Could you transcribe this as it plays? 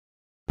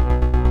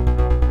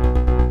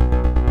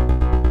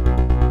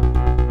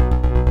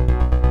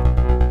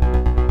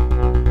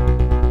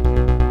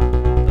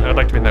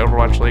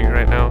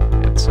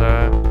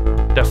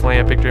definitely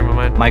a big dream of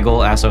mine. My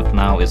goal as of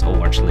now is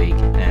Overwatch League,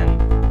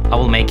 and I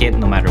will make it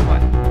no matter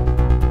what.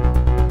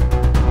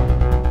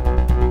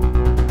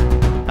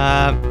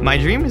 My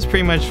dream is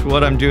pretty much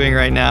what I'm doing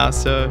right now,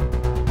 so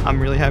I'm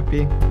really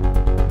happy.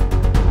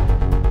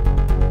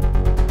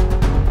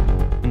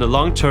 In the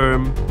long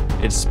term,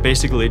 it's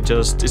basically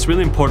it's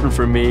really important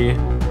for me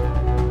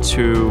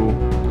to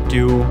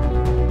do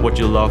what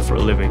you love for a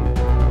living.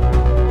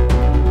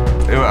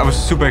 I was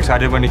super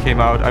excited when it came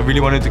out. I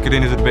really wanted to get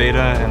into the beta,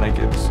 and like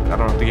I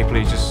don't know, the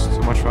gameplay is just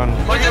so much fun.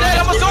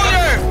 I'm a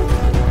soldier!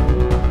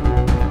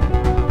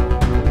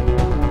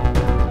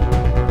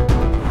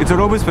 It's an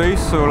open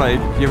space, so like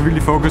you're really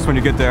focused when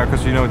you get there,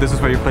 because you know this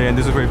is where you play and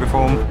this is where you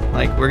perform.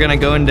 Like, we're gonna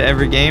go into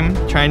every game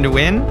trying to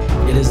win.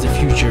 It is the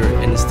future,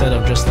 and instead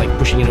of just like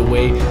pushing it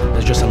away,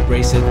 let's just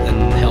embrace it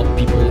and help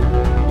people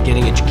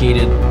getting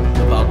educated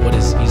about what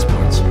is esports.